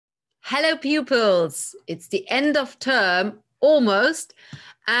Hello, pupils. It's the end of term, almost,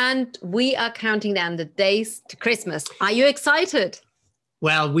 and we are counting down the days to Christmas. Are you excited?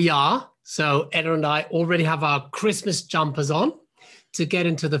 Well, we are. So Edda and I already have our Christmas jumpers on to get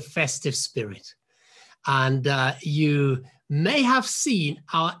into the festive spirit. And you may have seen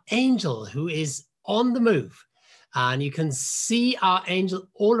our angel who is on the move. And you can see our angel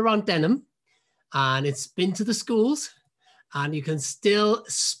all around Denham. And it's been to the schools. And you can still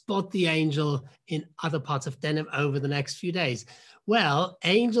spot the angel in other parts of Denham over the next few days. Well,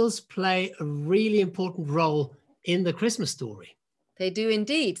 angels play a really important role in the Christmas story. They do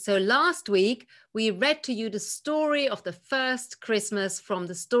indeed. So last week, we read to you the story of the first Christmas from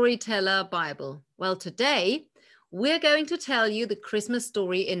the Storyteller Bible. Well, today, we're going to tell you the Christmas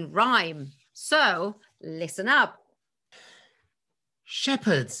story in rhyme. So listen up.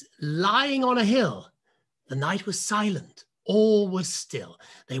 Shepherds lying on a hill. The night was silent. All was still.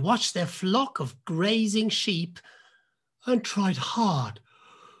 They watched their flock of grazing sheep and tried hard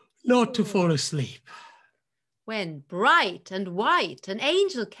not to fall asleep. When bright and white an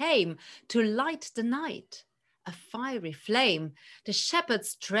angel came to light the night, a fiery flame, the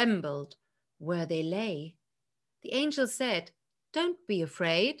shepherds trembled where they lay. The angel said, "Don't be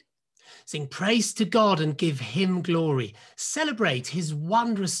afraid. Sing praise to God and give him glory. Celebrate his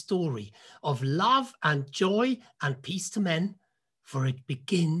wondrous story of love and joy and peace to men, for it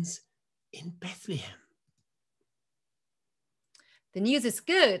begins in Bethlehem." The news is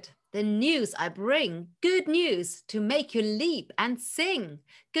good. The news I bring. Good news to make you leap and sing.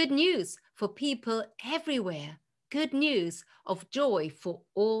 Good news for people everywhere. Good news of joy for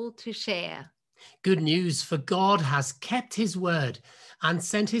all to share. Good news, for God has kept his word and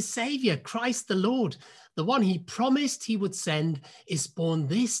sent his Saviour, Christ the Lord. The one he promised he would send is born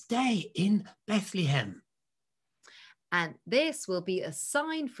this day in Bethlehem. And this will be a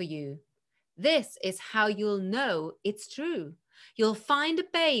sign for you. This is how you'll know it's true. You'll find a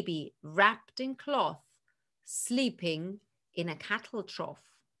baby wrapped in cloth, sleeping in a cattle trough.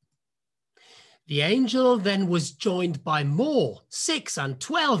 The angel then was joined by more, 6 and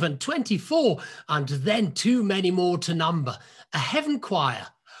 12 and 24, and then too many more to number. A heaven choir,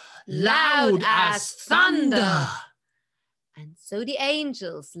 loud as thunder. And so the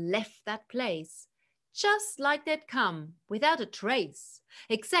angels left that place, just like they'd come, without a trace,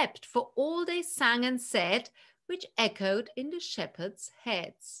 except for all they sang and said, which echoed in the shepherds'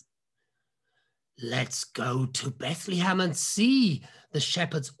 heads. "Let's go to Bethlehem and see," the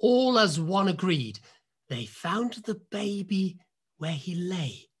shepherds all as one agreed. They found the baby where he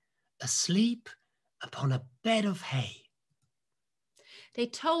lay, asleep upon a bed of hay. They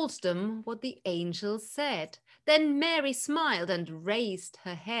told them what the angels said. Then Mary smiled and raised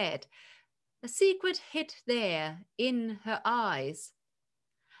her head. A secret hid there in her eyes,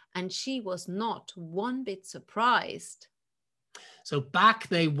 and she was not one bit surprised. So back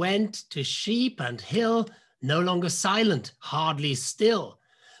they went to sheep and hill, no longer silent, hardly still,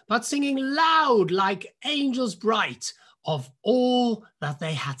 but singing loud like angels bright of all that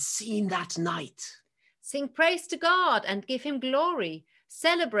they had seen that night. Sing praise to God and give him glory.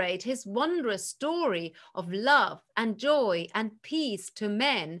 Celebrate his wondrous story of love and joy and peace to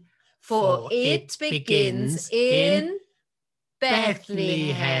men, for it begins in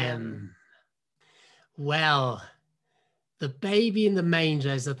Bethlehem. Well, the baby in the manger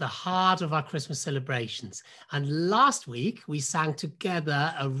is at the heart of our Christmas celebrations. And last week, we sang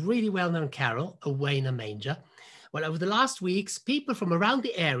together a really well-known carol, Away in a Manger. Well, over the last weeks, people from around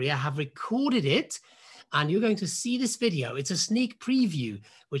the area have recorded it, and you're going to see this video. It's a sneak preview,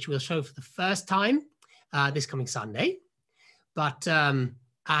 which we'll show for the first time this coming Sunday. But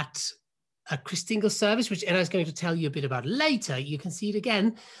at a Christingle service, which Edda is going to tell you a bit about later, you can see it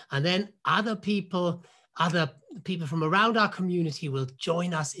again. And then other people from around our community will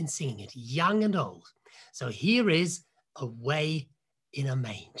join us in singing it, young and old. So here is Away in a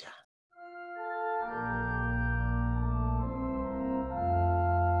Manger.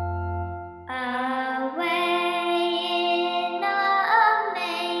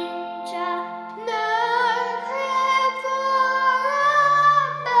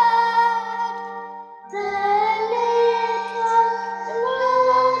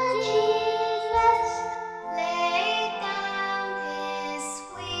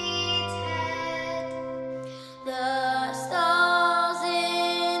 The stars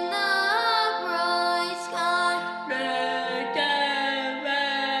in the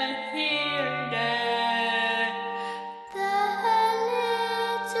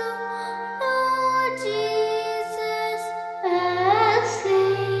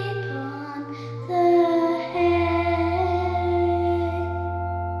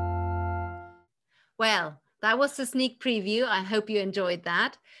Well, that was the sneak preview. I hope you enjoyed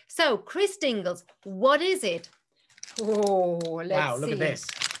that. So, Christingles, what is it? Oh, let's see. Wow, look at this.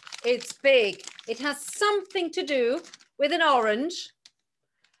 It's big. It has something to do with an orange.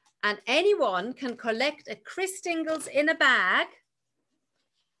 And anyone can collect a Christingles in a bag.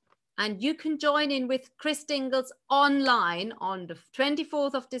 And you can join in with Christingles online on the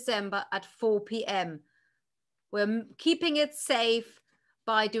 24th of December at 4 p.m. We're keeping it safe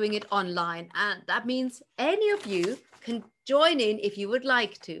by doing it online. And that means any of you can join in if you would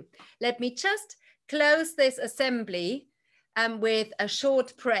like to. Let me just close this assembly with a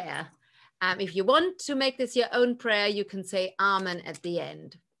short prayer. If you want to make this your own prayer, you can say Amen at the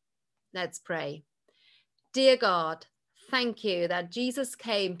end. Let's pray. Dear God, thank you that Jesus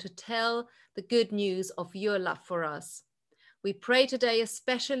came to tell the good news of your love for us. We pray today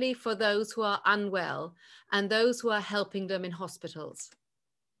especially for those who are unwell and those who are helping them in hospitals.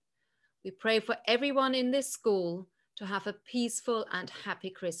 We pray for everyone in this school to have a peaceful and happy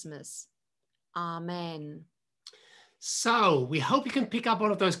Christmas. Amen. So we hope you can pick up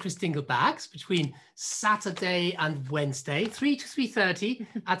one of those Christingle bags between Saturday and Wednesday, 3 to 3:30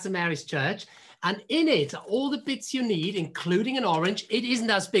 at St. Mary's Church. And in it are all the bits you need, including an orange. It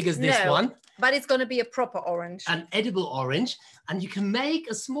isn't as big as this one. But it's going to be a proper orange. An edible orange. And you can make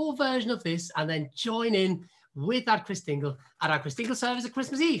a small version of this and then join in with that Christingle at our Christingle service at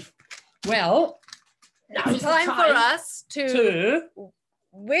Christmas Eve. Well, now it's time for us to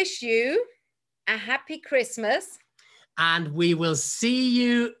wish you a happy Christmas. And we will see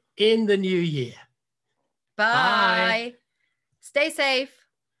you in the new year. Bye. Stay safe.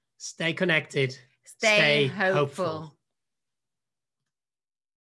 Stay connected. Stay hopeful.